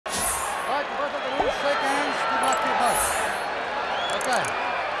shake hands. Good luck to you both. Okay.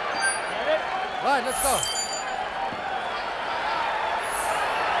 Right, let's go.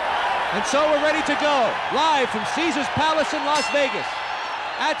 And so we're ready to go, live from Caesars Palace in Las Vegas.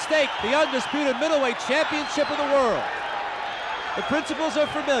 At stake, the undisputed middleweight championship of the world. The principles are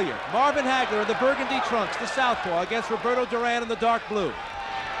familiar. Marvin Hagler in the burgundy trunks, the southpaw, against Roberto Duran in the dark blue.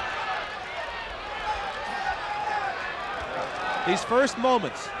 These first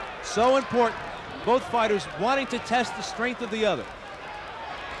moments, so important. Both fighters wanting to test the strength of the other.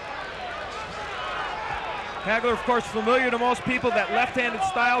 Hagler, of course, familiar to most people, that left-handed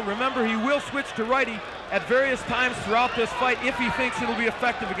style. Remember, he will switch to righty at various times throughout this fight if he thinks it'll be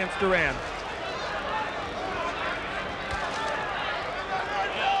effective against Duran.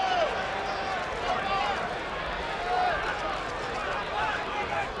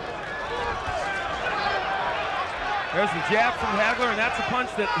 There's the jab from Hagler, and that's a punch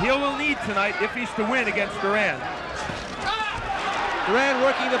that he will need tonight if he's to win against Duran. Duran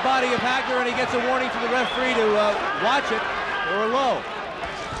working the body of Hagler, and he gets a warning from the referee to watch it or low.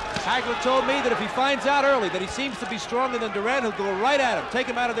 Hagler told me that if he finds out early that he seems to be stronger than Duran, he'll go right at him, take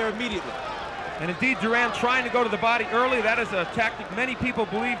him out of there immediately. And indeed, Duran trying to go to the body early, that is a tactic many people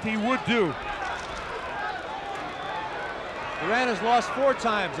believed he would do. Duran has lost 4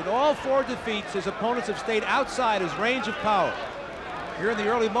 times. In all 4 defeats, his opponents have stayed outside his range of power. Here in the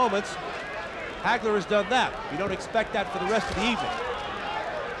early moments, Hagler has done that. You don't expect that for the rest of the evening.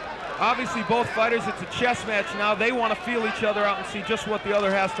 Obviously, both fighters, it's a chess match now. They want to feel each other out and see just what the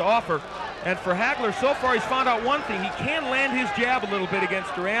other has to offer. And for Hagler, so far, he's found out one thing. He can land his jab a little bit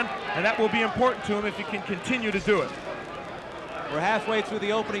against Duran, and that will be important to him if he can continue to do it. We're halfway through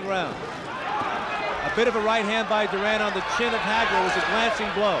the opening round. A bit of a right hand by Duran on the chin of Hagler was a glancing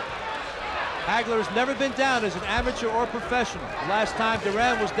blow. Hagler has never been down as an amateur or professional. The last time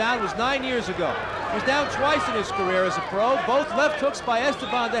Duran was down was 9 years ago. He was down twice in his career as a pro, both left hooks by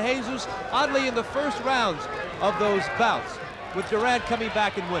Esteban de Jesus, oddly in the first rounds of those bouts, with Duran coming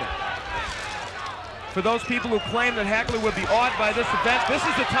back and winning. For those people who claim that Hagler would be awed by this event, this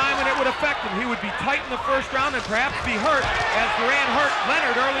is the time when it would affect him. He would be tight in the first round and perhaps be hurt, as Duran hurt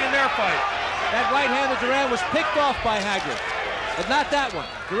Leonard early in their fight. That right hand of Duran was picked off by Hagler, but not that one.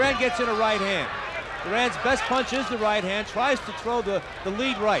 Duran gets in a right hand. Duran's best punch is the right hand, tries to throw the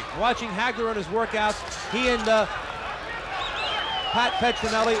lead right. Watching Hagler in his workouts, he and Pat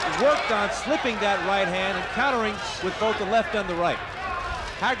Petronelli worked on slipping that right hand and countering with both the left and the right.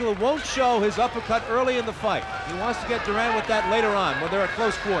 Hagler won't show his uppercut early in the fight. He wants to get Duran with that later on when they're at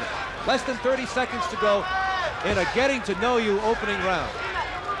close quarter. Less than 30 seconds to go in a getting-to-know-you opening round.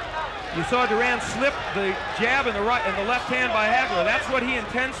 You saw Duran slip the jab in the right and the left hand by Hagler. That's what he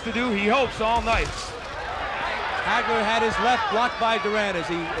intends to do, he hopes, all night. Hagler had his left blocked by Duran as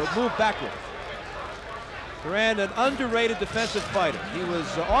he moved backward. Duran, an underrated defensive fighter. He was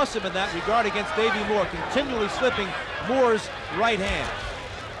awesome in that regard against Davey Moore, continually slipping Moore's right hand.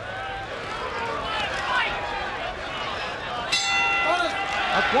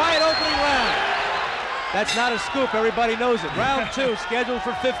 A quiet opening round. That's not a scoop, everybody knows it. Round 2, scheduled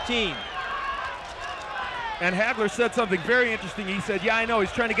for 15. And Hagler said something very interesting. He said, yeah, I know,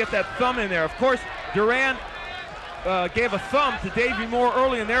 he's trying to get that thumb in there. Of course, Duran gave a thumb to Davey Moore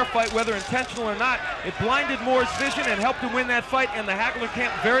early in their fight, whether intentional or not. It blinded Moore's vision and helped him win that fight, and the Hagler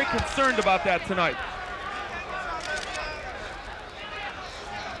camp very concerned about that tonight.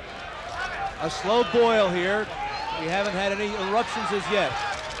 A slow boil here. We haven't had any eruptions as yet.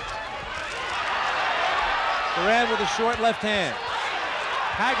 Duran with a short left hand.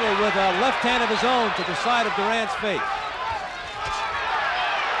 Hagler with a left hand of his own to the side of Duran's face.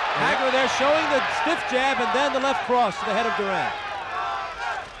 Hagler there showing the stiff jab and then the left cross to the head of Duran.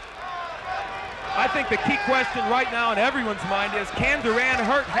 I think the key question right now in everyone's mind is, can Duran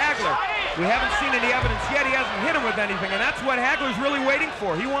hurt Hagler? We haven't seen any evidence yet. He hasn't hit him with anything, and that's what Hagler's really waiting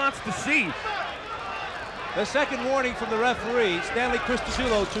for. He wants to see. The second warning from the referee, Stanley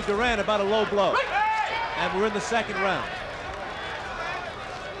Cristosulo, to Duran about a low blow. And we're in the second round.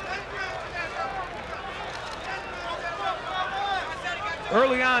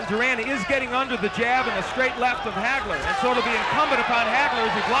 Early on, Duran is getting under the jab and the straight left of Hagler, and so it'll be incumbent upon Hagler,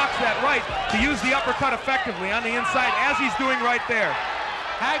 as he blocks that right, to use the uppercut effectively on the inside, as he's doing right there.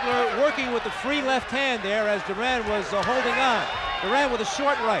 Hagler working with the free left hand there as Duran was holding on. Duran with a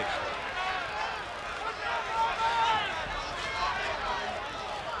short right.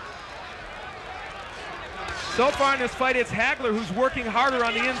 So far in this fight, it's Hagler who's working harder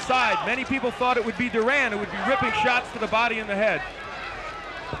on the inside. Many people thought it would be Duran who would be ripping shots to the body and the head.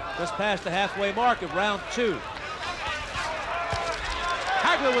 Just past the halfway mark of round 2.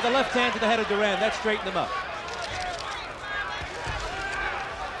 Hagler Hagler with a left hand to the head of Duran. That straightened him up.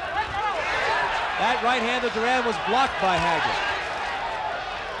 That right hand of Duran was blocked by Hagler.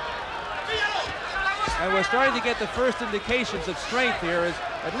 And we're starting to get the first indications of strength here. As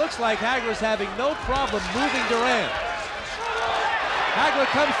it looks like Hagler's having no problem moving Duran. Hagler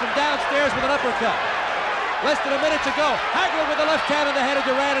comes from downstairs with an uppercut. Less than a minute to go. Hagler with the left hand on the head of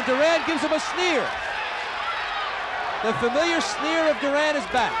Duran, and Duran gives him a sneer. The familiar sneer of Duran is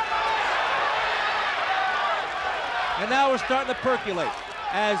back. And now we're starting to percolate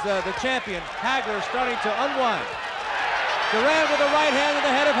as the champion, Hagler, is starting to unwind. Duran with the right hand on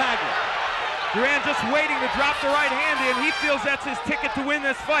the head of Hagler. Duran just waiting to drop the right hand in. He feels that's his ticket to win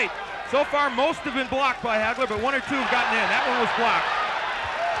this fight. So far, most have been blocked by Hagler, but one or two have gotten in. That one was blocked.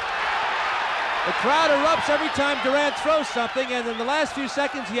 The crowd erupts every time Duran throws something, and in the last few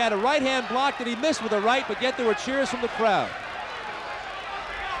seconds he had a right hand block that he missed with a right, but yet there were cheers from the crowd.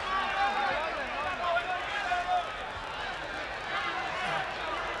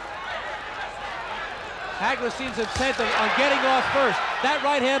 Hagler seems intent on getting off first. That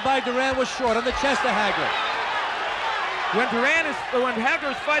right hand by Duran was short on the chest of Hagler. When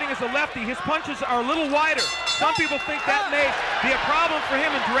Hagler is fighting as a lefty, his punches are a little wider. Some people think that may be a problem for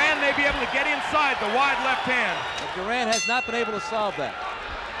him, and Duran may be able to get inside the wide left hand. But Duran has not been able to solve that.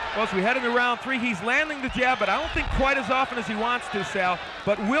 Well, as we head into round 3, he's landing the jab, but I don't think quite as often as he wants to, Sal.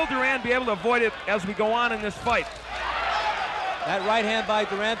 But will Duran be able to avoid it as we go on in this fight? That right hand by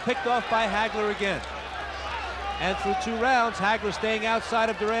Duran picked off by Hagler again. And through 2 rounds, Hagler staying outside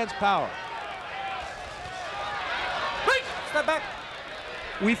of Duran's power. Step back.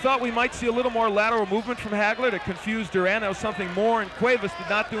 We thought we might see a little more lateral movement from Hagler to confuse Duran. That was something Moore and Cuevas did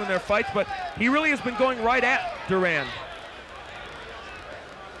not do in their fights, but he really has been going right at Duran.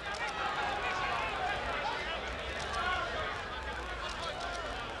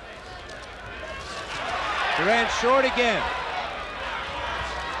 Duran short again.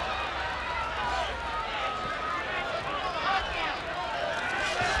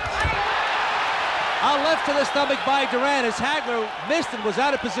 Out left to the stomach by Duran as Hagler missed and was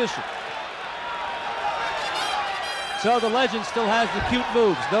out of position. So the legend still has the cute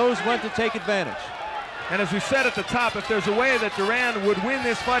moves, knows when to take advantage. And as we said at the top, if there's a way that Duran would win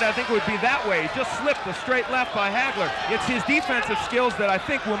this fight, I think it would be that way. He just slipped a straight left by Hagler. It's his defensive skills that I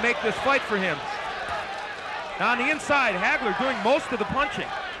think will make this fight for him. Now on the inside, Hagler doing most of the punching.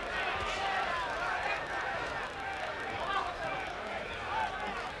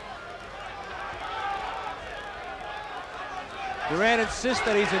 Duran insists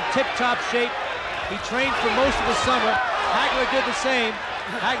that he's in tip-top shape. He trained for most of the summer. Hagler did the same.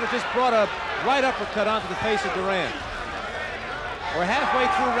 Hagler just brought a right uppercut onto the face of Duran. We're halfway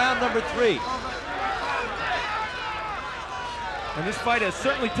through round number 3. And this fight has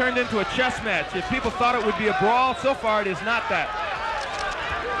certainly turned into a chess match. If people thought it would be a brawl, so far it is not that.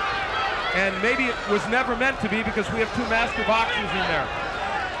 And maybe it was never meant to be because we have 2 master boxers in there.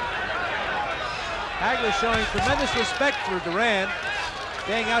 Hagler showing tremendous respect for Duran,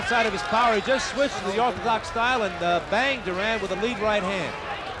 staying outside of his power. He just switched to the orthodox style and banged Duran with a lead right hand.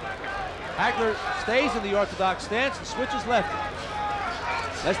 Hagler stays in the orthodox stance and switches lefty.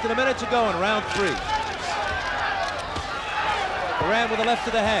 Less than a minute to go in round 3. Duran with a left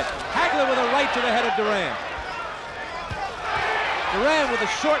to the head. Hagler with a right to the head of Duran. Duran with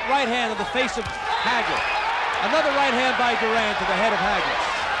a short right hand in the face of Hagler. Another right hand by Duran to the head of Hagler.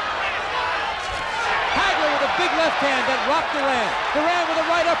 Hagler with a big left hand that rocked Duran. Duran with a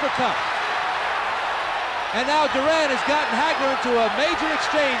right uppercut. And now Duran has gotten Hagler into a major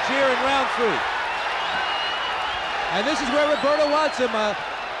exchange here in round 3. And this is where Roberto wants him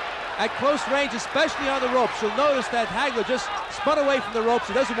at close range, especially on the ropes. You'll notice that Hagler just spun away from the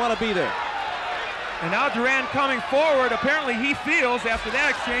ropes. He doesn't want to be there. And now Duran coming forward. Apparently he feels after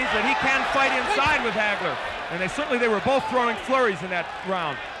that exchange that he can fight inside with Hagler. And they were both throwing flurries in that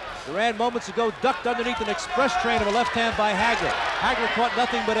round. Duran moments ago ducked underneath an express train of a left hand by Hagler. Hagler caught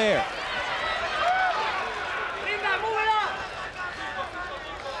nothing but air.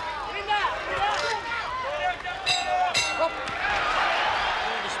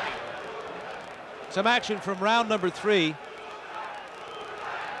 Some action from round number 3.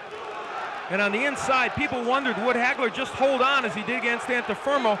 And on the inside, people wondered, would Hagler just hold on as he did against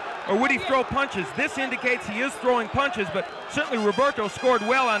Antifermo, or would he throw punches? This indicates he is throwing punches, but certainly Roberto scored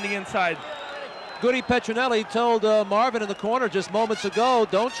well on the inside. Goody Petronelli told Marvin in the corner just moments ago,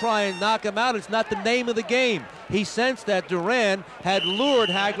 don't try and knock him out. It's not the name of the game. He sensed that Duran had lured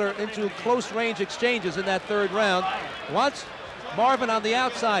Hagler into close range exchanges in that 3rd round. Wants Marvin on the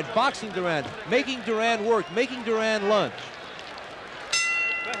outside, boxing Duran, making Duran work, making Duran lunge.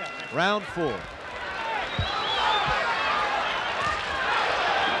 Round 4.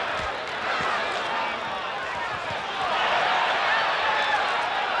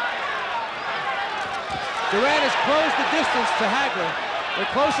 Duran has closed the distance to Hagler.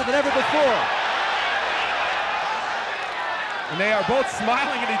 They're closer than ever before. And they are both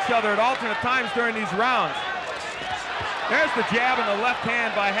smiling at each other at alternate times during these rounds. There's the jab in the left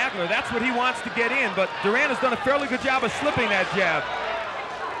hand by Hagler. That's what he wants to get in, but Duran has done a fairly good job of slipping that jab.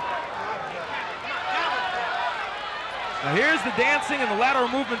 Now here's the dancing and the lateral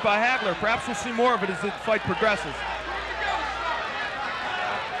movement by Hagler. Perhaps we'll see more of it as the fight progresses.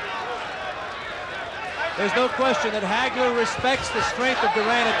 There's no question that Hagler respects the strength of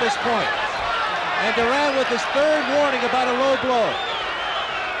Duran at this point. And Duran with his third warning about a low blow.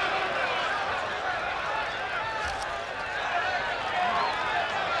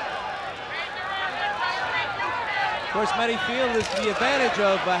 Of course, many feel it's the advantage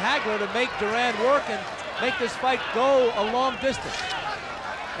of Hagler to make Duran work and make this fight go a long distance.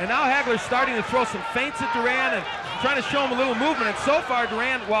 And now Hagler's starting to throw some feints at Duran and trying to show him a little movement. And so far,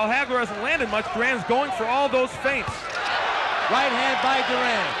 Duran, while Hagler hasn't landed much, Duran's going for all those feints. Right hand by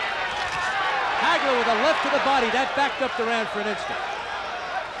Duran. Hagler with a left to the body. That backed up Duran for an instant.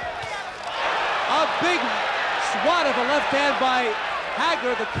 A big swat of a left hand by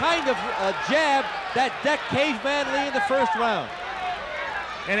Hagler, the kind of jab that decked Caveman Lee in the first round.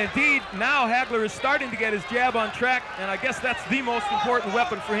 And indeed, now Hagler is starting to get his jab on track, and I guess that's the most important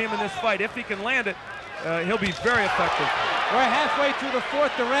weapon for him in this fight. If he can land it, he'll be very effective. We're halfway through the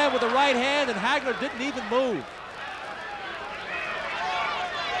fourth. Duran with the right hand, and Hagler didn't even move.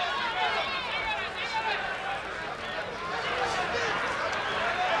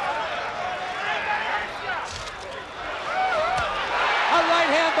 A right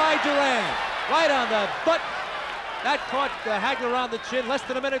hand by Duran, right on the butt. That caught Hagler on the chin. Less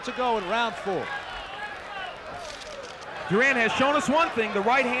than a minute to go in round 4. Duran has shown us one thing. The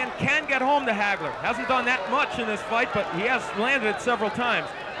right hand can get home to Hagler. Hasn't done that much in this fight, but he has landed it several times.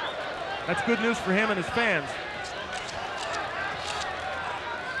 That's good news for him and his fans.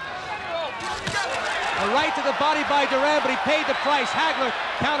 A right to the body by Duran, but he paid the price. Hagler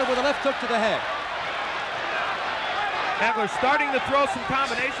countered with a left hook to the head. Hagler starting to throw some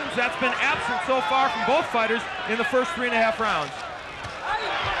combinations. That's been absent so far from both fighters in the first 3.5 rounds.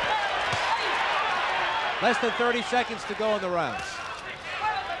 Less than 30 seconds to go in the rounds.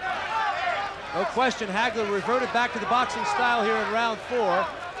 No question, Hagler reverted back to the boxing style here in round 4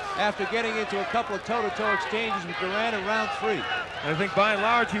 after getting into a couple of toe-to-toe exchanges with Duran in round 3. And I think by and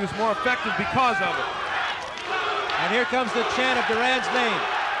large he was more effective because of it. And here comes the chant of Duran's name.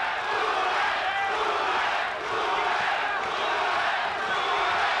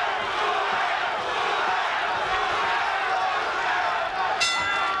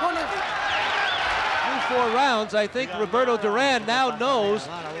 Through 4 rounds, I think Roberto Duran now knows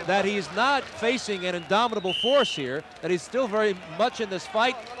that he's not facing an indomitable force here, that he's still very much in this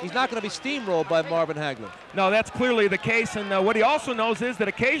fight. He's not going to be steamrolled by Marvin Hagler. No, that's clearly the case, and what he also knows is that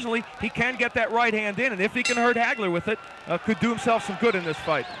occasionally he can get that right hand in, and if he can hurt Hagler with it, could do himself some good in this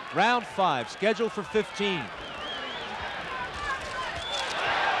fight. Round 5, scheduled for 15.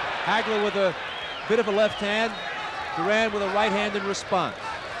 Hagler with a bit of a left hand, Duran with a right hand in response.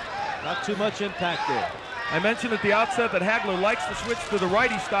 Not too much impact there. I mentioned at the outset that Hagler likes to switch to the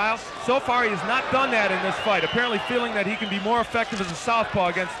righty style. So far, he has not done that in this fight, apparently feeling that he can be more effective as a southpaw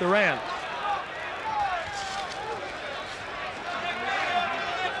against Duran.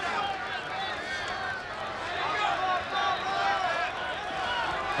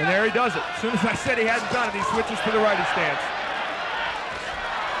 And there he does it. As soon as I said he hadn't done it, he switches to the righty stance.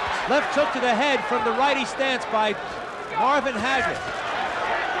 Left hook to the head from the righty stance by Marvin Hagler.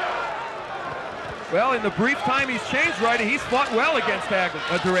 Well, in the brief time he's changed righty, he's fought well against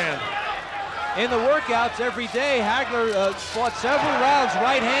Duran. In the workouts every day, Hagler fought several rounds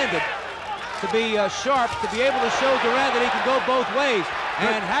right-handed to be sharp, to be able to show Duran that he can go both ways.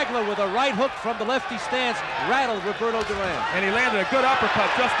 And Hagler with a right hook from the lefty stance rattled Roberto Duran. And he landed a good uppercut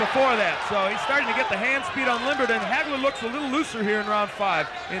just before that. So he's starting to get the hand speed unlimbered, and Hagler looks a little looser here in round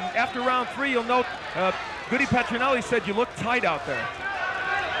 5. And after round 3, you'll note Goody Petronelli said you look tight out there.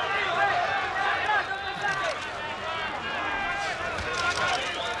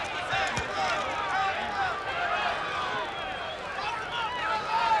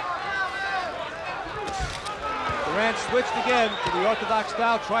 Duran switched again to the orthodox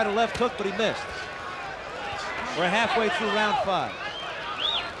style, tried a left hook, but he missed. We're halfway through round 5.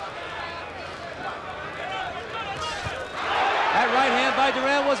 That right hand by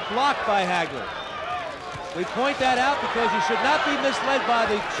Duran was blocked by Hagler. We point that out because you should not be misled by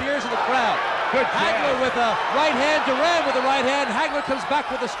the cheers of the crowd. Good Hagler with a right hand, Duran with a right hand. Hagler comes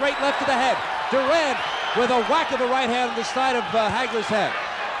back with a straight left to the head. Duran with a whack of a right hand on the side of Hagler's head.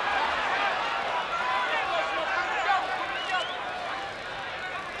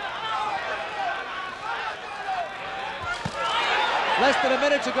 Less than a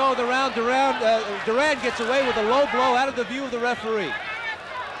minute to go in the round. Duran gets away with a low blow out of the view of the referee.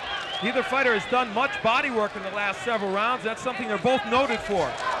 Neither fighter has done much body work in the last several rounds. That's something they're both noted for.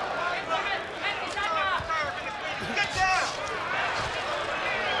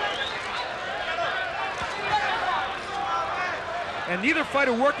 And neither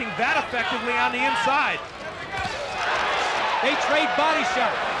fighter working that effectively on the inside. They trade body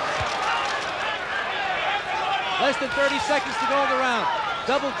shots. Less than 30 seconds to go in the round.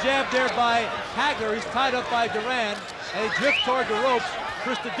 Double jab there by Hagler. He's tied up by Duran, and they drift toward the ropes.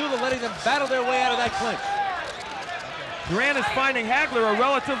 Christodoulou letting them battle their way out of that clinch. Duran is finding Hagler a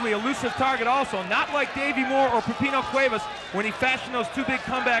relatively elusive target also, not like Davey Moore or Pepino Cuevas when he fashioned those two big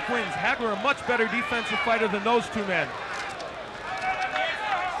comeback wins. Hagler a much better defensive fighter than those two men.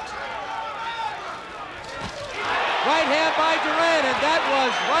 Right hand by Duran, and that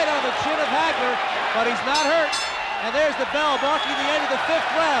was right on the chin of Hagler, but he's not hurt. And there's the bell marking the end of the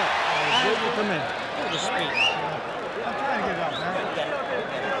 5th round.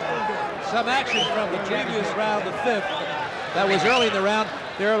 Some action from the previous round, the 5th. That was early in the round.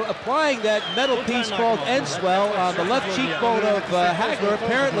 They're applying that metal piece called end swell on the left cheekbone of Hagler.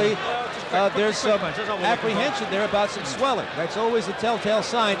 Apparently, there's some apprehension there about some swelling. That's always a telltale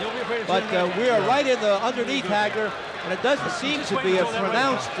sign. But we are right in the underneath Hagler, and it doesn't seem to be a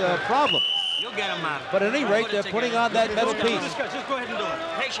pronounced problem. But at any rate, they're putting on that metal piece. Just go ahead and do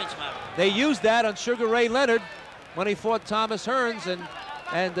it. Patience, man. They used that on Sugar Ray Leonard when he fought Thomas Hearns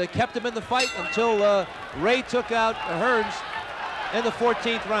and kept him in the fight until Ray took out Hearns in the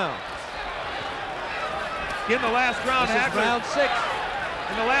 14th round. In the last round, this is round 6.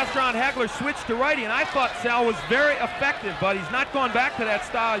 In the last round, Hagler switched to righty, and I thought Sal was very effective, but he's not gone back to that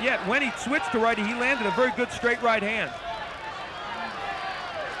style yet. When he switched to righty, he landed a very good straight right hand.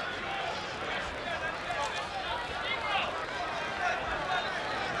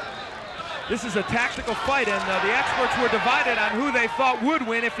 This is a tactical fight, and the experts were divided on who they thought would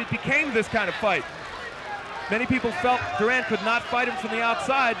win if it became this kind of fight. Many people felt Duran could not fight him from the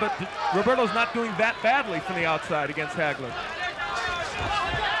outside, but Roberto's not doing that badly from the outside against Hagler.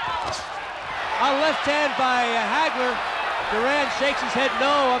 A left hand by Hagler. Duran shakes his head,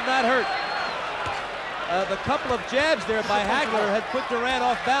 no, I'm not hurt. The couple of jabs there by Hagler had put Duran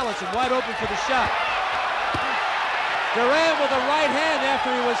off balance and wide open for the shot. Duran with a right hand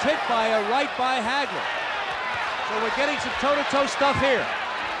after he was hit by a right by Hagler. So we're getting some toe-to-toe stuff here.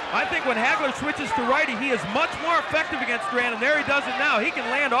 I think when Hagler switches to righty, he is much more effective against Duran, and there he does it now. He can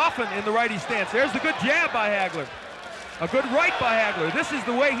land often in the righty stance. There's the good jab by Hagler. A good right by Hagler. This is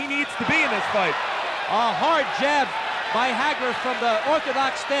the way he needs to be in this fight. A hard jab by Hagler from the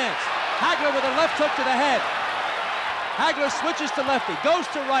orthodox stance. Hagler with a left hook to the head. Hagler switches to lefty, goes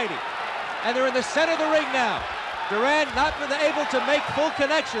to righty, and they're in the center of the ring now. Duran not been able to make full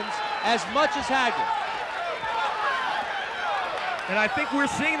connections as much as Hagler. And I think we're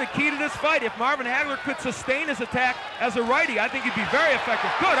seeing the key to this fight. If Marvin Hagler could sustain his attack as a righty, I think he'd be very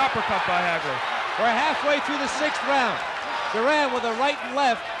effective. Good uppercut by Hagler. We're halfway through the 6th round. Duran with a right and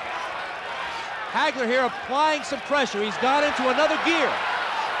left. Hagler here applying some pressure. He's gone into another gear.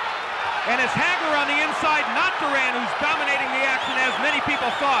 And it's Hagler on the inside, not Duran, who's dominating the action as many people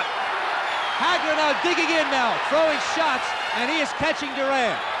thought. Hagler now digging in now, throwing shots, and he is catching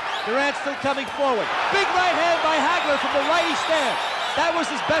Duran. Duran still coming forward. Big right hand by Hagler from the righty stance. That was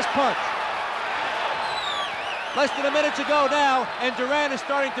his best punch. Less than a minute to go now, and Duran is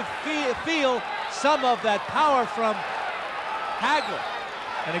starting to feel some of that power from Hagler.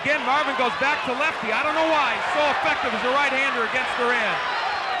 And again, Marvin goes back to lefty. I don't know why he's so effective as a right-hander against Duran.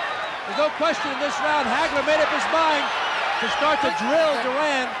 There's no question in this round, Hagler made up his mind to start to drill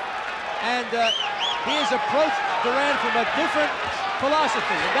Duran. And he has approached Duran from a different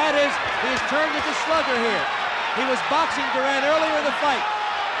philosophy, and that is he has turned into slugger here. He was boxing Duran earlier in the fight.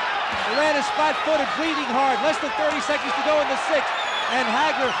 Duran is flat-footed, breathing hard, less than 30 seconds to go in the 6th, and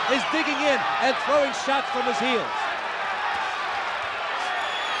Hagler is digging in and throwing shots from his heels.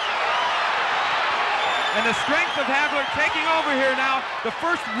 And the strength of Hagler taking over here now, the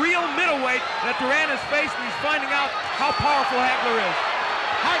first real middleweight that Duran has faced, and he's finding out how powerful Hagler is.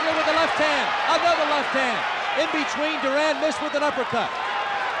 Hagler with the left hand, another left hand. In between, Duran missed with an uppercut.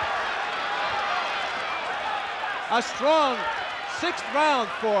 A strong 6th round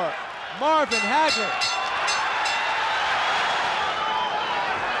for Marvin Hagler.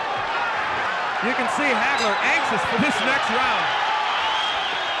 You can see Hagler anxious for this next round.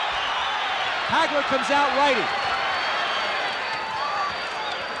 Hagler comes out righty.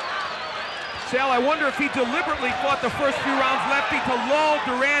 Sal, I wonder if he deliberately fought the first few rounds lefty to lull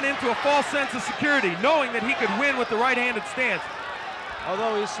Duran into a false sense of security, knowing that he could win with the right-handed stance.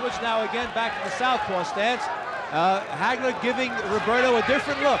 Although he's switched now again back to the southpaw stance. Hagler giving Roberto a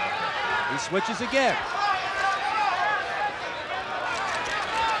different look. He switches again.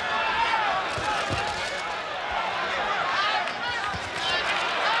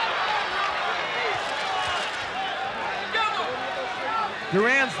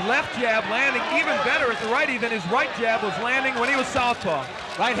 Duran's left jab landing even better at the righty than his right jab was landing when he was southpaw.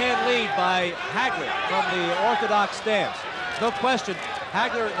 Right hand lead by Hagler from the orthodox stance. No question,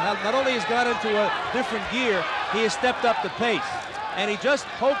 Hagler not only has gone into a different gear, he has stepped up the pace. And he just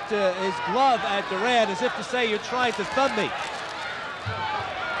poked his glove at Duran as if to say, you're trying to thumb me.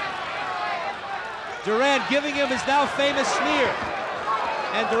 Duran giving him his now famous sneer.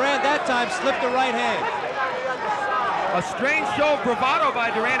 And Duran that time slipped the right hand. A strange show of bravado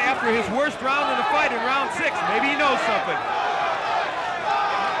by Duran after his worst round in the fight in round 6. Maybe he knows something.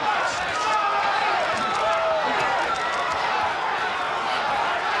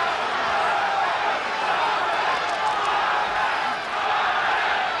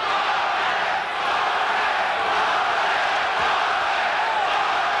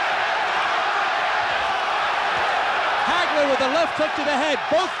 Hagler with a left hook to the head.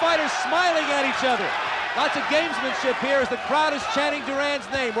 Both fighters smiling at each other. Lots of gamesmanship here as the crowd is chanting Duran's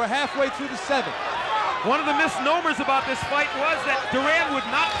name. We're halfway through the 7th. One of the misnomers about this fight was that Duran would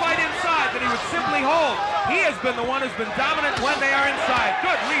not fight inside, that he would simply hold. He has been the one who's been dominant when they are inside.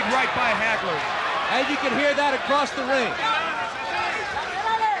 Good lead right by Hagler. And you can hear that across the ring.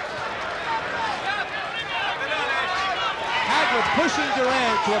 Hagler pushing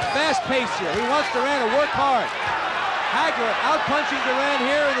Duran to a fast pace here. He wants Duran to work hard. Hagler out-punching Duran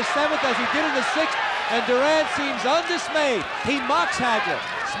here in the 7th as he did in the 6th. And Duran seems undismayed. He mocks Hagler,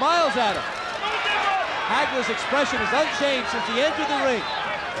 smiles at him. Hagler's expression is unchanged since he entered the ring.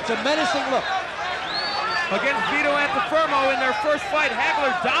 It's a menacing look. Against Vito Antuofermo in their first fight,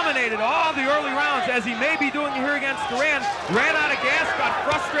 Hagler dominated all the early rounds, as he may be doing here against Duran. Ran out of gas, got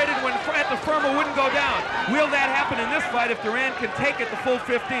frustrated when Antuofermo wouldn't go down. Will that happen in this fight if Duran can take it the full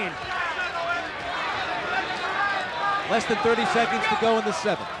 15? Less than 30 seconds to go in the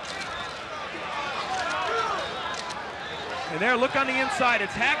 7th. And there, look on the inside.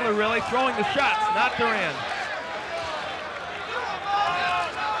 It's Hagler really throwing the shots, not Duran.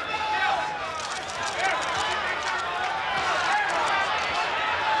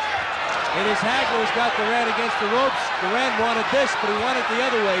 It is Hagler who's got Duran against the ropes. Duran wanted this, but he wanted the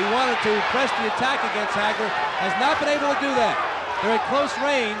other way. He wanted to press the attack against Hagler. Has not been able to do that. They're at close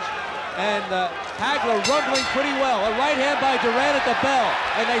range, and Hagler rumbling pretty well. A right hand by Duran at the bell,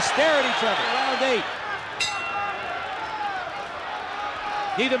 and they stare at each other. Round 8.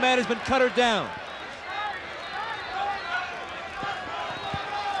 Neither man has been cut or down.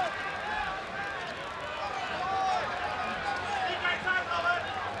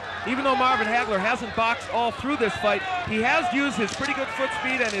 Even though Marvin Hagler hasn't boxed all through this fight, he has used his pretty good foot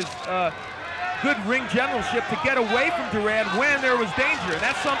speed and his good ring generalship to get away from Duran when there was danger. And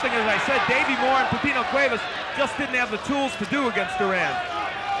that's something, as I said, Davey Moore and Pepino Cuevas just didn't have the tools to do against Duran.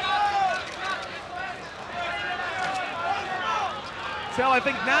 Sal, I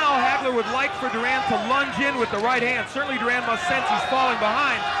think now Hagler would like for Duran to lunge in with the right hand. Certainly Duran must sense he's falling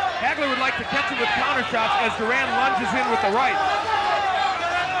behind. Hagler would like to catch him with counter shots as Duran lunges in with the right.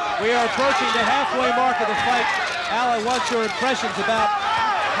 We are approaching the halfway mark of the fight. Al, I want your impressions about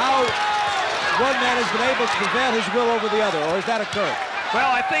how one man has been able to prevail his will over the other, or has that occurred?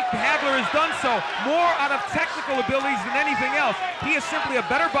 Well, I think Hagler has done so more out of technical abilities than anything else. He is simply a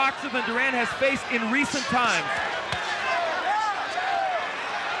better boxer than Duran has faced in recent times.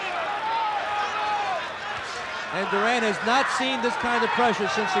 And Duran has not seen this kind of pressure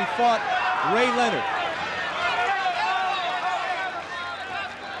since he fought Ray Leonard.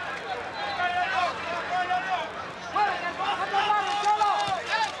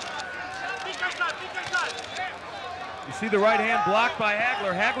 You see the right hand blocked by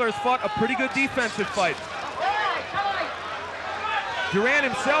Hagler. Hagler has fought a pretty good defensive fight. Duran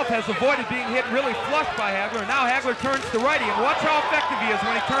himself has avoided being hit really flush by Hagler. Now Hagler turns to righty, and watch how effective he is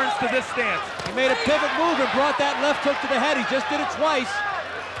when he turns to this stance. He made a pivot move and brought that left hook to the head. He just did it twice.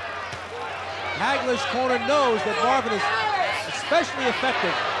 Hagler's corner knows that Marvin is especially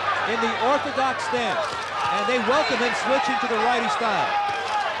effective in the orthodox stance, and they welcome him switching to the righty style.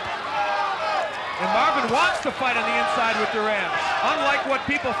 And Marvin wants to fight on the inside with Duran. Unlike what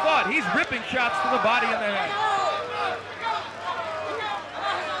people thought, he's ripping shots to the body and the head.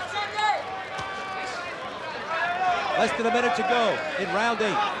 Less than a minute to go in round 8.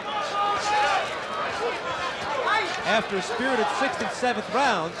 After a spirited 6th and 7th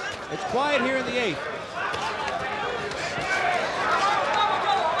rounds, it's quiet here in the 8th.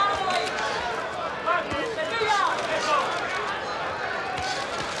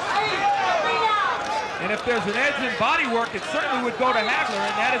 And if there's an edge in body work, it certainly would go to Hagler,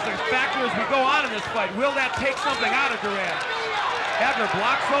 and that is a factor as we go on in this fight. Will that take something out of Duran? Hagler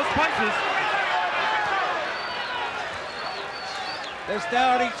blocks those punches. They're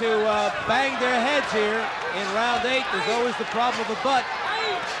starting to bang their heads here in round 8. There's always the problem of the butt.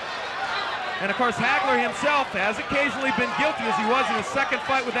 And of course, Hagler himself has occasionally been guilty, as he was in his second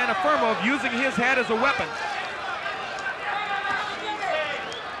fight with Undefeated, of using his head as a weapon.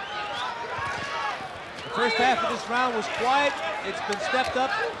 The first half of this round was quiet. It's been stepped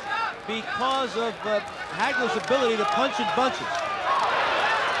up because of Hagler's ability to punch in bunches.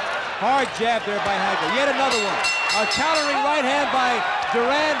 Hard jab there by Hagler. Yet another one. A countering right hand by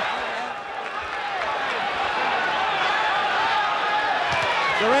Duran.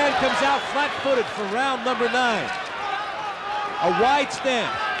 Duran comes out flat-footed for round number 9. A wide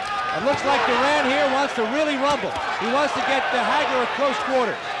stance. It looks like Duran here wants to really rumble. He wants to get Hagler at close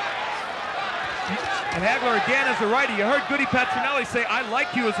quarters. And Hagler again as a righty. You heard Goody Petronelli say, I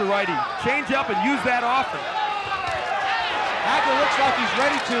like you as a righty. Change up and use that often. Hagler looks like he's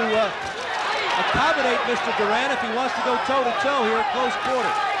ready to accommodate Mr. Duran if he wants to go toe-to-toe here at close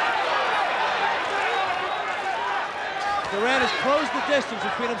quarters. Duran has closed the distance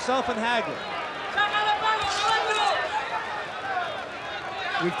between himself and Hagler.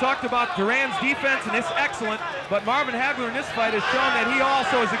 We've talked about Duran's defense, and it's excellent, but Marvin Hagler in this fight has shown that he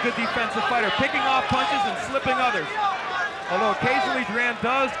also is a good defensive fighter, picking off punches and slipping others. Although occasionally Duran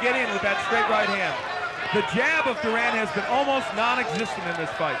does get in with that straight right hand. The jab of Duran has been almost non-existent in this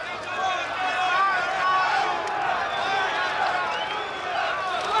fight.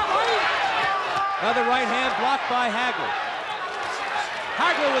 Another right hand blocked by Hagler.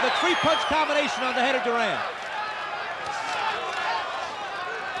 Hagler with a 3-punch combination on the head of Duran.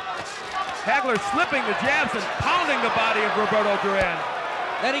 Hagler slipping the jabs and pounding the body of Roberto Duran.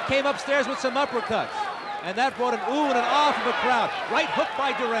 Then he came upstairs with some uppercuts, and that brought an ooh and an ah from the crowd. Right hook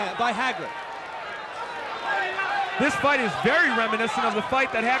by Hagler. This fight is very reminiscent of the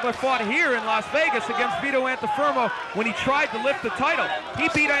fight that Hagler fought here in Las Vegas against Vito Antuofermo when he tried to lift the title. He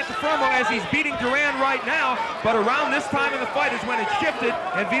beat Antuofermo as he's beating Duran right now, but around this time in the fight is when it shifted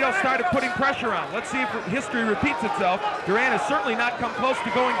and Vito started putting pressure on. Let's see if history repeats itself. Duran has certainly not come close to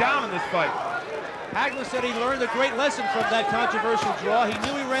going down in this fight. Hagler said he learned a great lesson from that controversial draw. He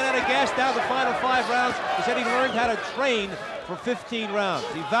knew he ran out of gas down the final 5 rounds. He said he learned how to train for 15 rounds.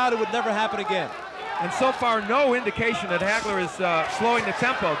 He vowed it would never happen again. And so far, no indication that Hagler is slowing the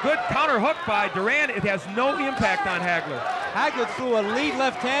tempo. Good counter hook by Duran. It has no impact on Hagler. Hagler threw a lead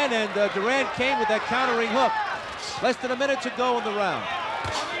left hand, and Duran came with that countering hook. Less than a minute to go in the round.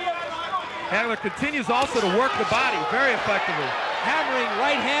 Hagler continues also to work the body very effectively. Hammering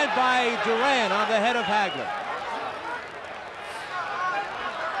right hand by Duran on the head of Hagler.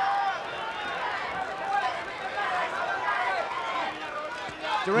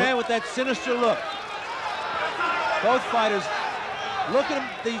 Duran with that sinister look. Both fighters looking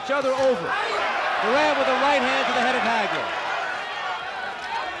at each other over. Duran with a right hand to the head of Hagler.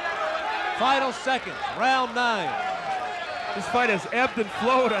 Final seconds, round 9. This fight has ebbed and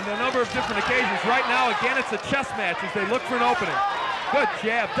flowed on a number of different occasions. Right now, again, it's a chess match as they look for an opening. Good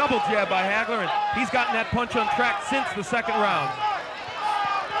jab, double jab by Hagler, and he's gotten that punch on track since the 2nd round.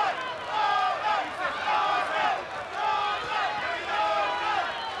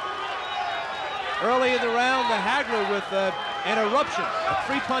 Early in the round, the Hagler with an eruption, a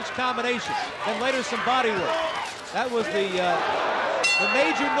 3-punch combination, then later some body work. That was the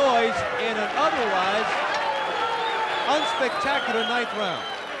major noise in an otherwise unspectacular 9th round.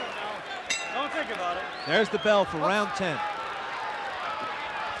 Don't think about it. There's the bell for round 10.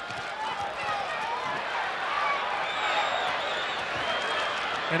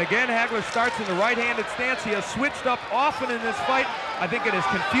 And again, Hagler starts in the right-handed stance. He has switched up often in this fight. I think it has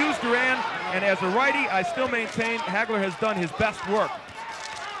confused Duran, and as a righty, I still maintain Hagler has done his best work.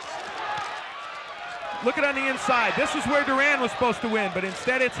 Look at on the inside. This is where Duran was supposed to win, but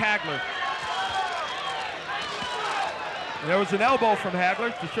instead it's Hagler. And there was an elbow from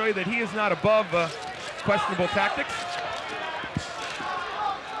Hagler to show you that he is not above questionable tactics.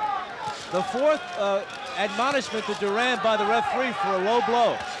 The 4th admonishment to Duran by the referee for a low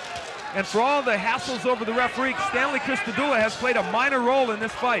blow. And for all the hassles over the referee, Stanley Christodoulou has played a minor role in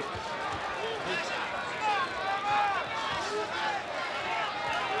this fight.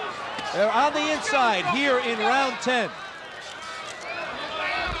 They're on the inside here in round 10.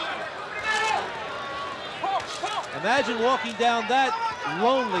 Imagine walking down that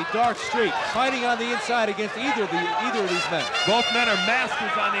lonely, dark street, fighting on the inside against either of these men. Both men are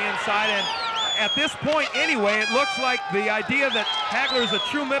masters on the inside, and at this point anyway, it looks like the idea that Hagler is a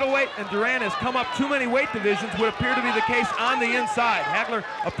true middleweight and Duran has come up too many weight divisions would appear to be the case on the inside. Hagler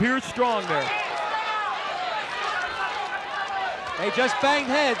appears strong there. They just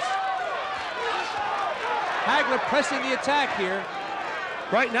banged heads. Hagler pressing the attack here.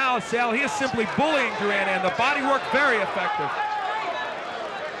 Right now, Sal, he is simply bullying Duran, and the body work very effective.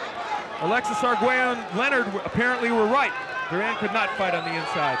 Alexis Arguello and Leonard apparently were right. Duran could not fight on the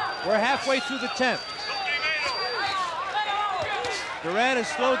inside. We're halfway through the 10th. Duran has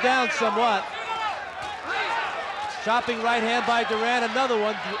slowed down somewhat. Chopping right hand by Duran, another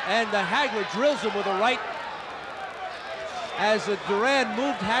one, and Hagler drills him with a right as Duran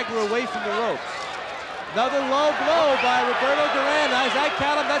moved Hagler away from the ropes. Another low blow by Roberto Duran. As I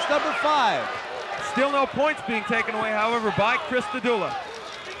count him, that's number 5. Still no points being taken away, however, by Christodoulou.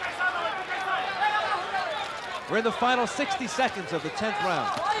 We're in the final 60 seconds of the 10th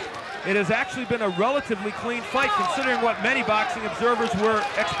round. It has actually been a relatively clean fight considering what many boxing observers were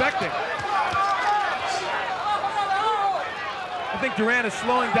expecting. I think Duran is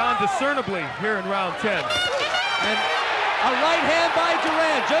slowing down discernibly here in round 10. And a right hand by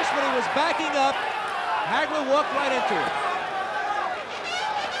Duran. Just when he was backing up, Hagler walked right into it.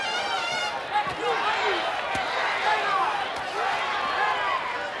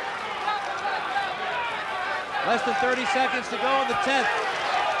 Less than 30 seconds to go in the 10th.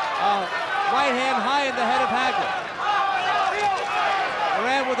 Right hand high in the head of Hagler.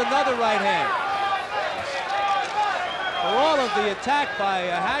 Duran with another right hand. For all of the attack by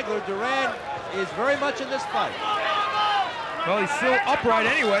Hagler, Duran is very much in this fight. Well, he's still upright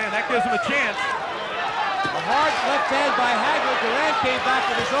anyway, and that gives him a chance. A hard left hand by Hagler. Duran came back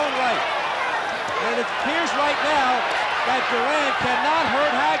with his own right. And it appears right now that Duran cannot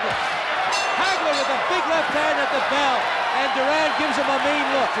hurt Hagler. Hagler with a big left hand at the bell, and Duran gives him a mean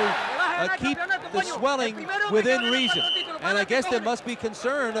look to keep the swelling within reason. And I guess there must be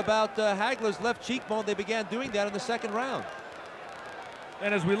concern about Hagler's left cheekbone. They began doing that in the second round.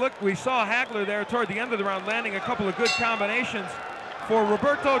 And as we look, we saw Hagler there toward the end of the round landing a couple of good combinations. For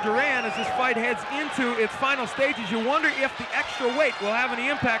Roberto Duran, as this fight heads into its final stages, you wonder if the extra weight will have any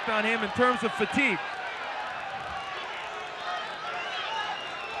impact on him in terms of fatigue.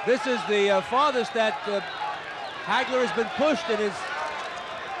 This is the farthest that Hagler has been pushed in his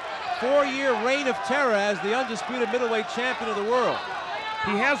 4-year reign of terror as the undisputed middleweight champion of the world.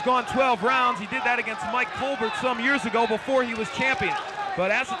 He has gone 12 rounds. He did that against Mike Colbert some years ago before he was champion.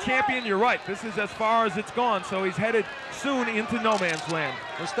 But as a champion, you're right. This is as far as it's gone, so he's headed soon into no man's land.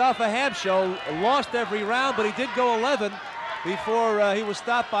 Mustafa Hamsho lost every round, but he did go 11 before he was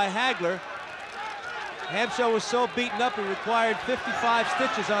stopped by Hagler. Hamsho was so beaten up, he required 55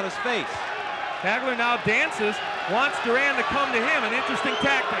 stitches on his face. Hagler now dances, wants Duran to come to him, an interesting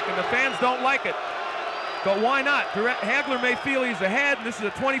tactic, and the fans don't like it. But why not? Hagler may feel he's ahead, and this is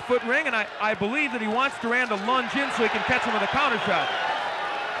a 20-foot ring, and I believe that he wants Duran to lunge in so he can catch him with a counter shot.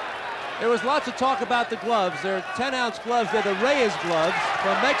 There was lots of talk about the gloves. They're 10-ounce gloves. They're the Reyes gloves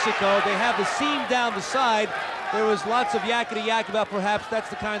from Mexico. They have the seam down the side. There was lots of yakety-yak about perhaps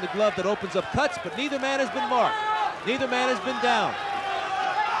that's the kind of glove that opens up cuts, but neither man has been marked. Neither man has been down.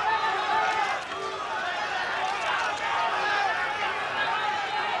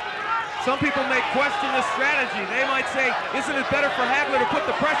 Some people may question this strategy. They might say, isn't it better for Hagler to put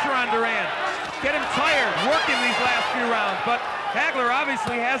the pressure on Duran? Get him tired, working these last few rounds. But Hagler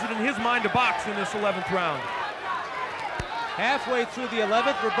obviously has it in his mind to box in this 11th round. Halfway through the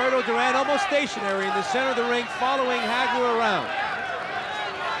 11th, Roberto Duran almost stationary in the center of the ring, following Hagler around.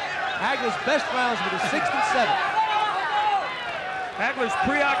 Hagler's best rounds were the 6th and 7th. Hagler's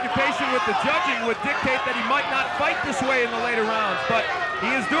preoccupation with the judging would dictate that he might not fight this way in the later rounds, but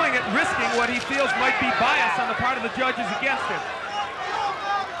he is doing it, risking what he feels might be bias on the part of the judges against him.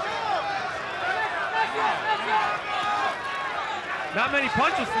 Not many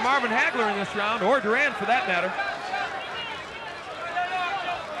punches from Marvin Hagler in this round, or Duran for that matter.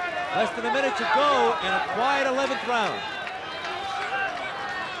 Less than a minute to go in a quiet 11th round.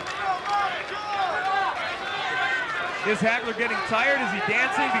 Is Hagler getting tired? Is he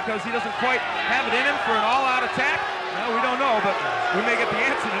dancing because he doesn't quite have it in him for an all-out attack? No, we don't know, but we may get the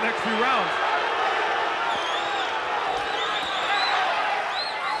answer in the next few rounds.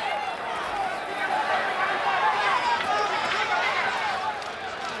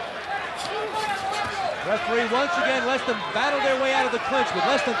 Referee once again lets them battle their way out of the clinch with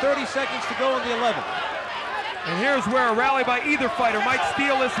less than 30 seconds to go in the 11th. And here's where a rally by either fighter might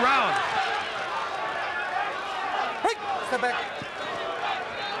steal this round. Hey, step back.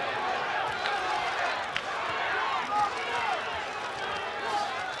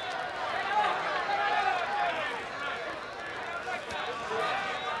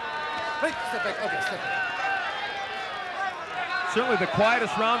 Hey, step back. Okay, step back. Certainly the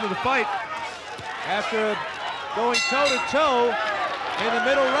quietest round of the fight. After going toe-to-toe in the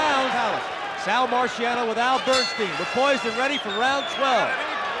middle round, Sal Marciano with Al Bernstein. We're poised and ready for round 12.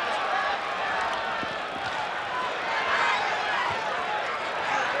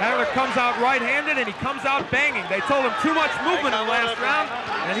 Hagler comes out right-handed and he comes out banging. They told him too much movement in the last round,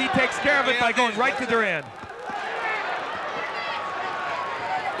 and he takes care of it by going right to Duran.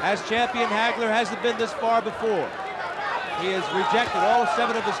 As champion, Hagler hasn't been this far before. He has rejected all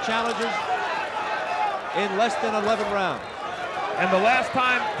 7 of his challengers in less than 11 rounds. And the last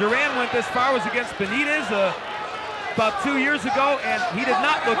time Duran went this far was against Benitez about 2 years ago, and he did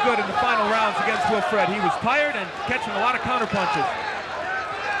not look good in the final rounds against Wilfred. He was tired and catching a lot of counter punches.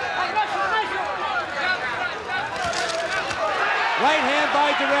 Right hand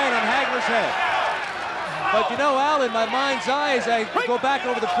by Duran on Hagler's head. But you know, Al, in my mind's eye, as I go back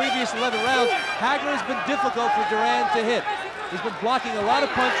over the previous 11 rounds, Hagler has been difficult for Duran to hit. He's been blocking a lot of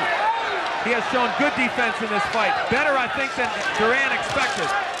punches. He has shown good defense in this fight. Better, I think, than Duran expected.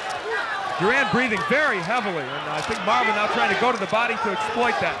 Duran breathing very heavily, and I think Marvin now trying to go to the body to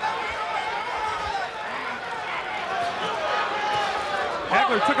exploit that.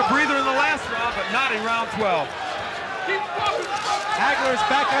 Hagler took a breather in the last round, but not in round 12. Hagler is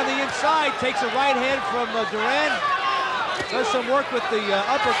back on the inside, takes a right hand from Duran, does some work with the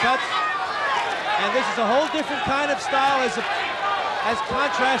uppercuts, and this is a whole different kind of style as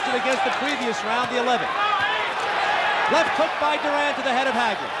contrasted against the previous round, the 11th. Left hook by Duran to the head of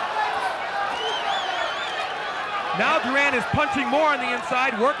Hagler. Now Duran is punching more on the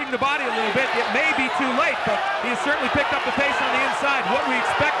inside, working the body a little bit. It may be too late, but he has certainly picked up the pace on the inside, what we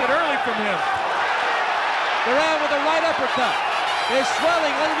expected early from him. Duran with a right uppercut. There's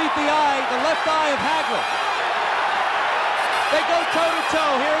swelling underneath the eye, the left eye of Hagler. They go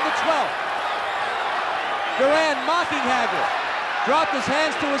toe-to-toe here in the 12th. Duran mocking Hagler. Dropped his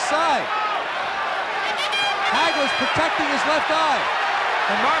hands to his side. Hagler's protecting his left eye.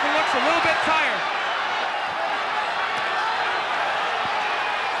 And Marvin looks a little bit tired.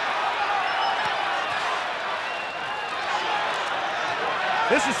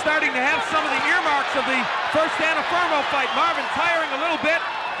 This is starting to have some of the earmarks of the first Anna Fermo fight. Marvin tiring a little bit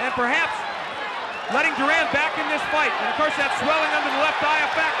and perhaps letting Duran back in this fight. And of course that swelling under the left eye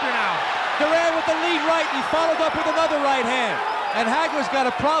a factor now. Duran with the lead right, he followed up with another right hand. And Hagler's got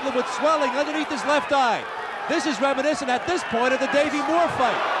a problem with swelling underneath his left eye. This is reminiscent at this point of the Davey Moore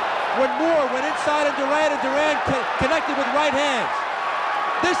fight, when Moore went inside on Duran and Duran connected with right hands.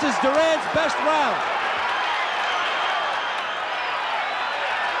 This is Duran's best round.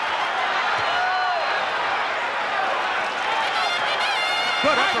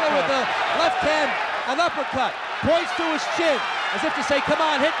 Hagler with the left hand, an uppercut, points to his chin, as if to say, come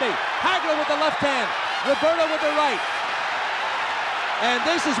on, hit me. Hagler with the left hand, Roberto with the right. And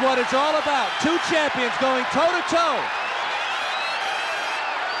this is what it's all about. Two champions going toe-to-toe.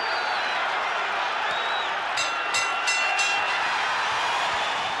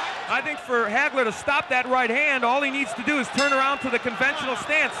 I think for Hagler to stop that right hand, all he needs to do is turn around to the conventional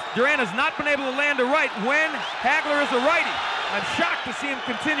stance. Duran has not been able to land a right when Hagler is a righty. I'm shocked to see him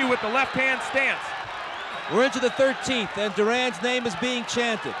continue with the left hand stance. We're into the 13th, and Duran's name is being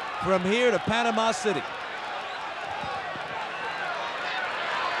chanted from here to Panama City.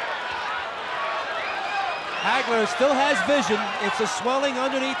 Hagler still has vision. It's a swelling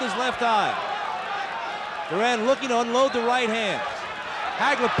underneath his left eye. Duran looking to unload the right hand.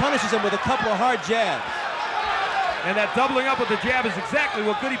 Hagler punishes him with a couple of hard jabs. And that doubling up with the jab is exactly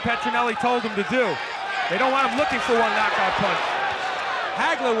what Goody Petronelli told him to do. They don't want him looking for one knockout punch.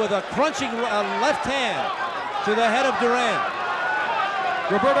 Hagler with a crunching left hand to the head of Duran.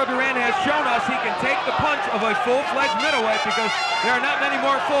 Roberto Duran has shown us he can take the punch of a full-fledged middleweight because there are not many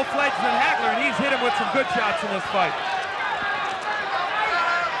more full-fledged than Hagler, and he's hit him with some good shots in this fight.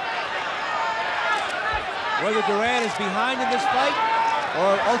 Whether Duran is behind in this fight,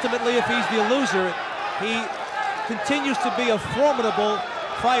 or ultimately if he's the loser, he continues to be a formidable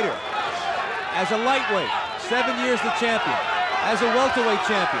fighter. As a lightweight, 7 years the champion. As a welterweight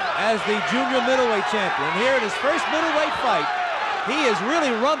champion. As the junior middleweight champion. And here in his first middleweight fight, he has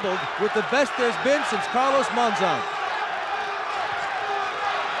really rumbled with the best there's been since Carlos Monzon.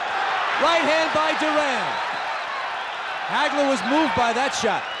 Right hand by Duran. Hagler was moved by that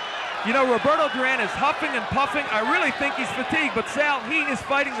shot. You know, Roberto Duran is huffing and puffing. I really think he's fatigued, but Sal, he is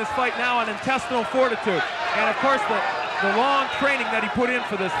fighting this fight now on intestinal fortitude. And of course, the long training that he put in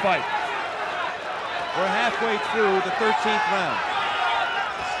for this fight. We're halfway through the 13th round.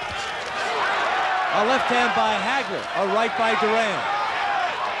 A left hand by Hagler, a right by Duran.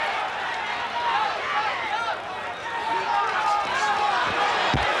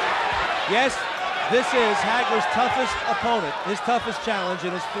 Yes, this is Hagler's toughest opponent, his toughest challenge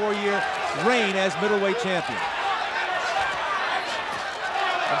in his 4-year reign as middleweight champion.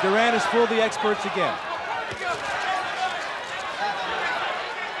 And Duran has fooled the experts again.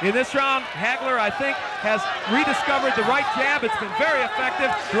 In this round, Hagler, I think, has rediscovered the right jab. It's been very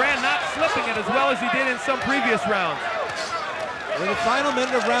effective. Duran not slipping it as well as he did in some previous rounds. We're in the final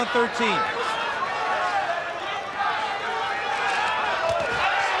minute of round 13.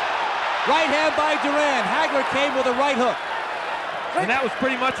 Right hand by Duran. Hagler came with a right hook. And that was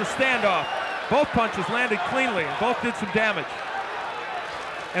pretty much a standoff. Both punches landed cleanly and both did some damage.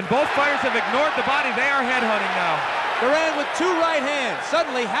 And both fighters have ignored the body. They are headhunting now. Duran with 2 right hands.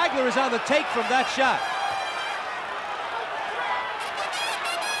 Suddenly Hagler is on the take from that shot.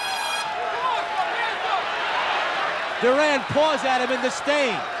 Duran paws at him in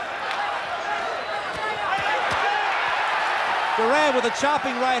disdain. Duran with a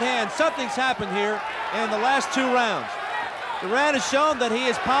chopping right hand. Something's happened here in the last 2 rounds. Duran has shown that he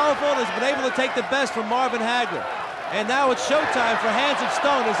is powerful and has been able to take the best from Marvin Hagler. And now it's showtime for Hands of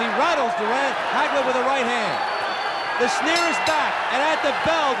Stone as he rattles Duran. Hagler with a right hand. The sneer is back, and at the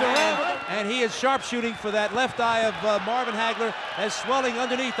bell, Duran, and he is sharpshooting for that left eye of Marvin Hagler as swelling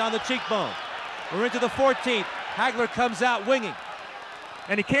underneath on the cheekbone. We're into the 14th. Hagler comes out winging.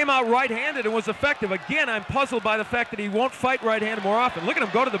 And he came out right-handed and was effective. Again, I'm puzzled by the fact that he won't fight right-handed more often. Look at him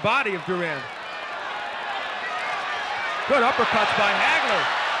go to the body of Duran. Good uppercuts by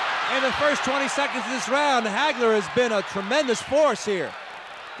Hagler. In the first 20 seconds of this round, Hagler has been a tremendous force here.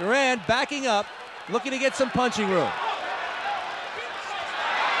 Duran backing up, looking to get some punching room.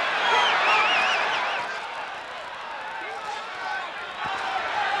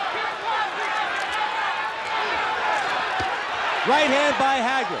 Right hand by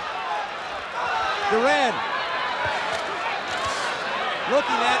Hagler. Duran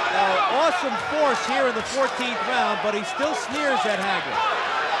looking at awesome force here in the 14th round, but he still sneers at Hagler.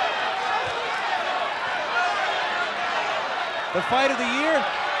 The fight of the year?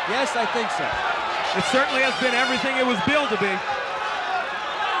 Yes, I think so. It certainly has been everything it was billed to be.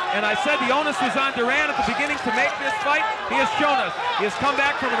 And I said the onus was on Duran at the beginning to make this fight. He has shown us. He has come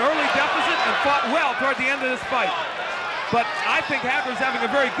back from an early deficit and fought well toward the end of this fight. But I think Hagler's having a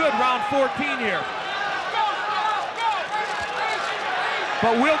very good round 14 here.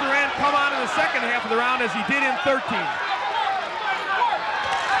 But will Duran come on in the second half of the round as he did in 13?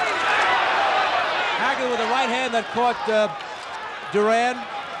 Hagler with a right hand that caught Duran.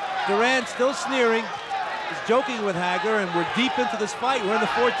 Duran still sneering. He's joking with Hagler, and we're deep into this fight. We're in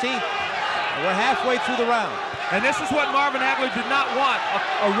the 14th. And we're halfway through the round. And this is what Marvin Hagler did not want.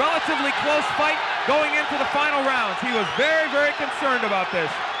 A relatively close fight going into the final rounds. He was very, very concerned about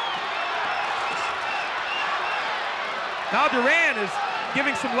this. Now Duran is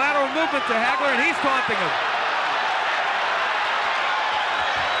giving some lateral movement to Hagler, and he's taunting him.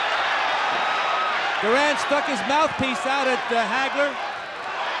 Duran stuck his mouthpiece out at Hagler,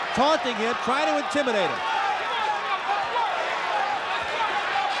 taunting him, trying to intimidate him.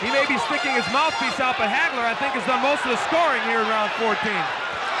 He may be sticking his mouthpiece out, but Hagler, I think, has done most of the scoring here in round 14.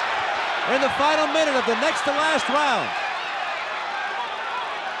 We're in the final minute of the next to last round.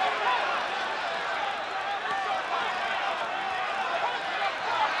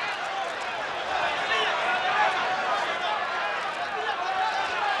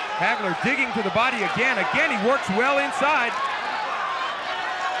 Hagler digging to the body again. Again, he works well inside.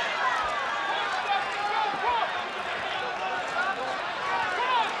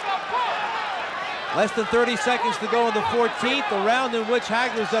 Less than 30 seconds to go in the 14th, a round in which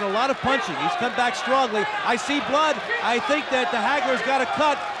Hagler's done a lot of punching. He's come back strongly. I see blood. I think that the Hagler's got a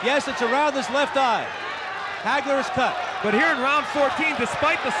cut. Yes, it's around his left eye. Hagler is cut. But here in round 14,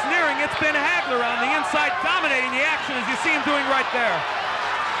 despite the sneering, it's been Hagler on the inside dominating the action, as you see him doing right there.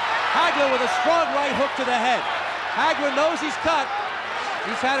 Hagler with a strong right hook to the head. Hagler knows he's cut.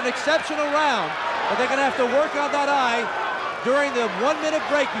 He's had an exceptional round, but they're going to have to work on that eye during the 1-minute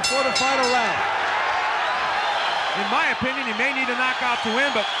break before the final round. In my opinion, he may need a knockout to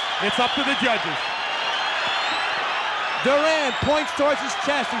win, but it's up to the judges. Duran points towards his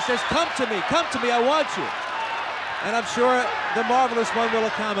chest. He says, come to me, I want you. And I'm sure the Marvelous One will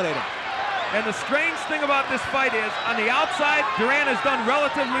accommodate him. And the strange thing about this fight is, on the outside, Duran has done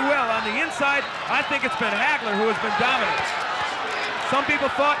relatively well. On the inside, I think it's been Hagler who has been dominant. Some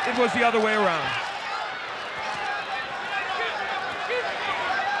people thought it was the other way around.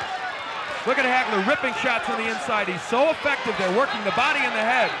 Look at Hagler ripping shots on the inside. He's so effective there, working the body and the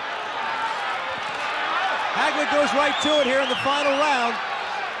head. Hagler goes right to it here in the final round.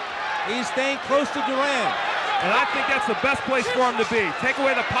 He's staying close to Duran. And I think that's the best place for him to be. Take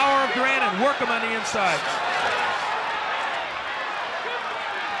away the power of Duran and work him on the inside.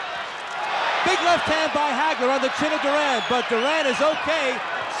 Big left hand by Hagler on the chin of Duran, but Duran is okay,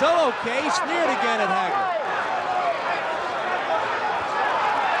 so okay, he sneered again at Hagler.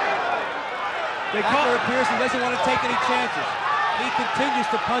 Hagler appears he doesn't want to take any chances. He continues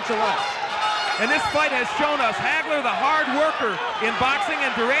to punch a lot. And this fight has shown us Hagler, the hard worker in boxing,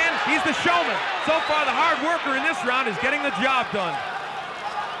 and Duran, he's the showman. So far, the hard worker in this round is getting the job done.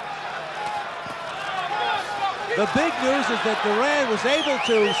 The big news is that Duran was able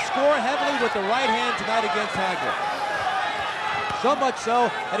to score heavily with the right hand tonight against Hagler. So much so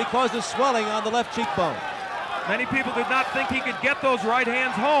that he caused a swelling on the left cheekbone. Many people did not think he could get those right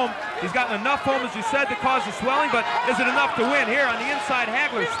hands home. He's gotten enough home, as you said, to cause the swelling, but is it enough to win? Here on the inside,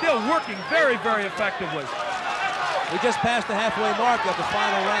 Hagler still working very, very effectively. We just passed the halfway mark of the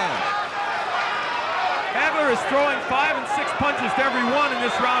final round. Hagler is throwing 5 and 6 punches to every one in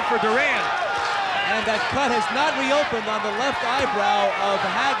this round for Duran. And that cut has not reopened on the left eyebrow of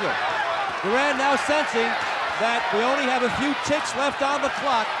Hagler. Duran now sensing that we only have a few ticks left on the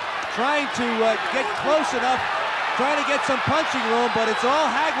clock, trying to get close enough, trying to get some punching room, but it's all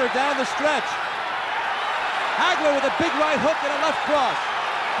Hagler down the stretch. Hagler with a big right hook and a left cross.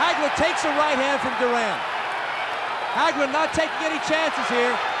 Hagler takes a right hand from Duran. Hagler not taking any chances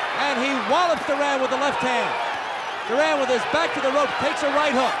here, and he wallops Duran with the left hand. Duran with his back to the rope takes a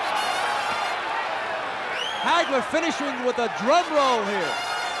right hook. Hagler finishing with a drum roll here.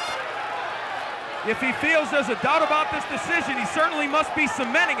 If he feels there's a doubt about this decision, he certainly must be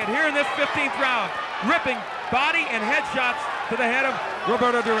cementing it here in this 15th round. Ripping body and head shots to the head of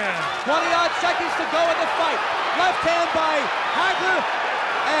Roberto Duran. 20-odd seconds to go in the fight. Left hand by Hagler,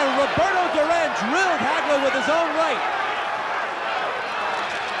 and Roberto Duran drilled Hagler with his own right.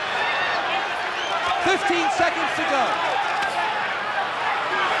 15 seconds to go.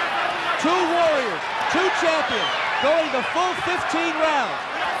 Two warriors, two champions, going the full 15 rounds.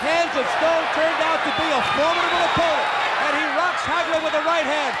 Hands of Stone turned out to be a formidable opponent, and he rocks Hagler with the right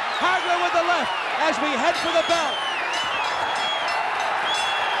hand, Hagler with the left, as we head for the belt.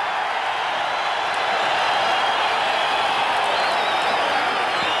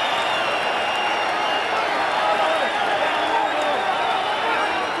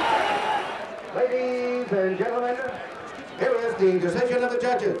 Ladies and gentlemen, here is the decision of the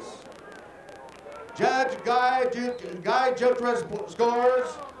judges. Judge Guy Jutra's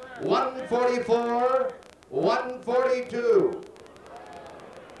scores 144-142.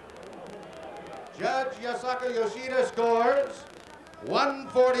 Judge Yasaka Yoshida scores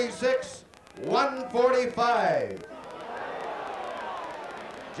 146-145.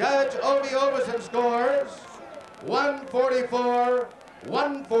 Judge Obi Oberson scores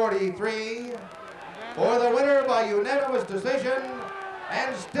 144-143 for the winner by unanimous decision,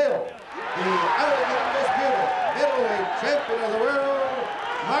 and still the undisputed middleweight champion of the world,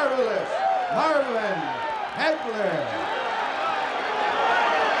 Marvelous Marvin Hagler.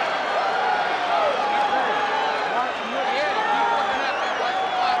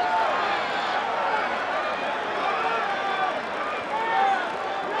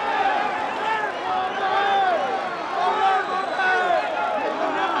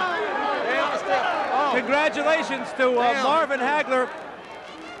 Congratulations to Marvin Hagler,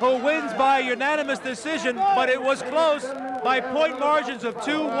 who wins by unanimous decision, but it was close by point margins of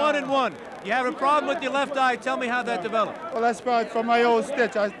 2-1 and 1. You have a problem with your left eye. Tell me how that developed. Well, that's probably from my old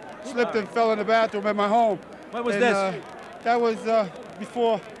stitch. I slipped and fell in the bathroom at my home. When was this? That was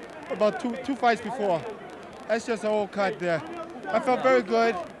before, about two fights before. That's just an old cut there. I felt very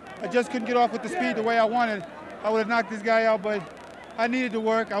good. I just couldn't get off with the speed the way I wanted. I would have knocked this guy out, but I needed to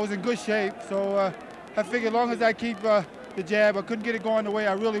work. I was in good shape, so I figured as long as I keep the jab, I couldn't get it going the way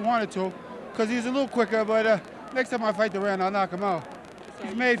I really wanted to, because he was a little quicker, but next time I fight Duran, I'll knock him out.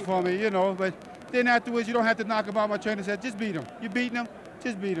 He's made for me, you know, but then afterwards, you don't have to knock him out. My trainer said, just beat him. You beating him,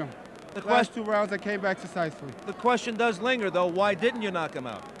 just beat him. The last 2 rounds, I came back decisively. The question does linger, though. Why didn't you knock him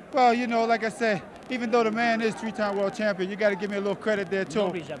out? Well, you know, like I said, even though the man is 3-time world champion, you got to give me a little credit there, too.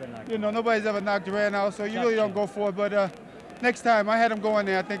 Nobody's ever knocked him. You know, nobody's ever knocked Duran out, so you really don't go for it. But next time, I had him going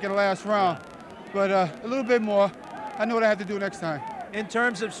there, I think, in the last round. But a little bit more. I know what I have to do next time. In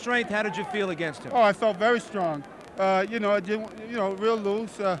terms of strength, how did you feel against him? Oh, I felt very strong. You know, real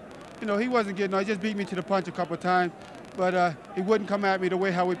loose. You know, he wasn't getting, he just beat me to the punch a couple of times, but he wouldn't come at me the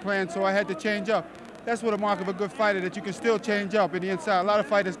way how we planned, so I had to change up. That's what a mark of a good fighter, that you can still change up in the inside. A lot of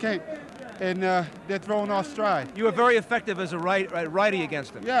fighters can't, and they're thrown off stride. You were very effective as a righty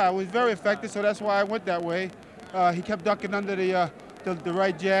against him. Yeah, I was very effective, so that's why I went that way. He kept ducking under the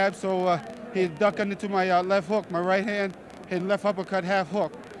right jab, so he ducked into my left hook, my right hand, and left uppercut half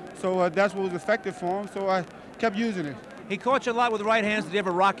hook. So that's what was effective for him, so I kept using it. He caught you a lot with right hands. Did he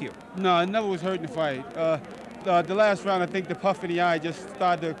ever rock you? No, it never was hurting the fight. The last round, I think the puff in the eye just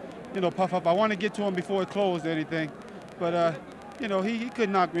started to, you know, puff up. I wanted to get to him before it closed or anything, but you know, he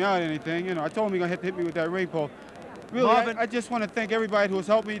couldn't knock me out or anything. You know, I told him he gonna hit me with that ring post. Really, I just want to thank everybody who has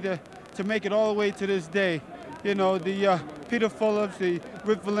helped me to make it all the way to this day. You know, the Peter Fullops, the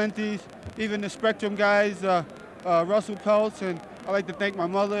Rip Valentes, even the Spectrum guys, Russell Peltz, and I'd like to thank my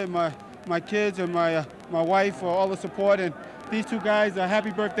mother and my kids and my wife for all the support. And these two guys, a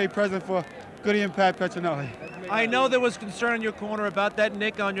happy birthday present for Goody and Pat Petronelli. I know there was concern in your corner about that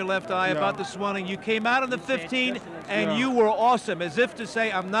nick on your left eye, about the swelling. You came out on the 15, and you were awesome, as if to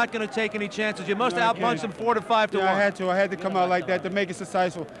say, I'm not going to take any chances. You must have outpunched him 4 to 5 to 1. I had to come out like that to make it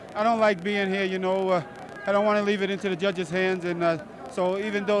successful. I don't like being here, you know. I don't want to leave it into the judges' hands, and so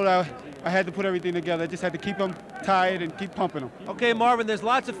even though I had to put everything together, I just had to keep them tied and keep pumping them. Okay, Marvin, there's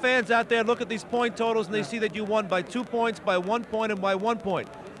lots of fans out there look at these point totals, and they see that you won by 2 points, by 1 point, and by 1 point.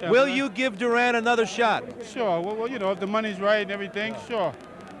 Yeah, will you give Duran another shot? Sure. Well, you know, if the money's right and everything, sure.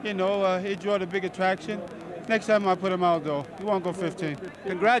 You know, he drew the big attraction. Next time I put him out, though, he won't go 15.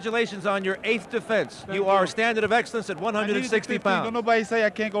 Congratulations on your 8th defense. You are a standard of excellence at 160 pounds. Don't nobody say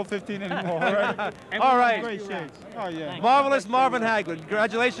I can't go 15 anymore, all right? All right. Great shakes. Oh, yeah. Marvelous Marvin Hagler.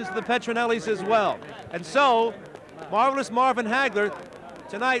 Congratulations to the Petronellis as well. And so, Marvelous Marvin Hagler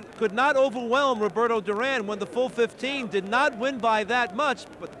tonight could not overwhelm Roberto Duran when the full 15, did not win by that much,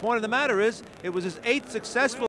 but the point of the matter is, it was his 8th successful